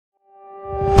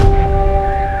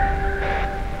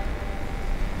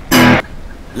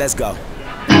Let's go.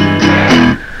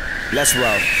 Let's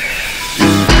roll.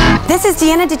 This is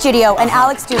Deanna DeGidio and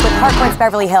Alex Duke with Park Points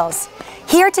Beverly Hills.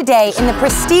 Here today in the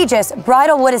prestigious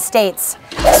Bridlewood Estates,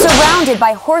 surrounded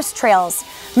by horse trails,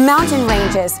 mountain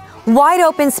ranges, wide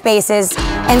open spaces,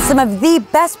 and some of the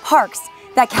best parks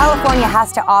that California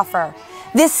has to offer.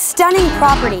 This stunning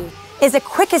property is a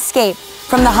quick escape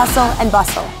from the hustle and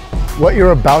bustle. What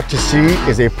you're about to see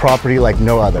is a property like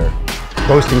no other,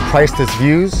 boasting priceless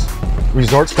views,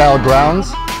 resort-style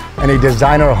grounds, and a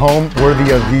designer home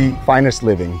worthy of the finest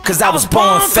living. 'Cause I was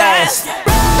born fast.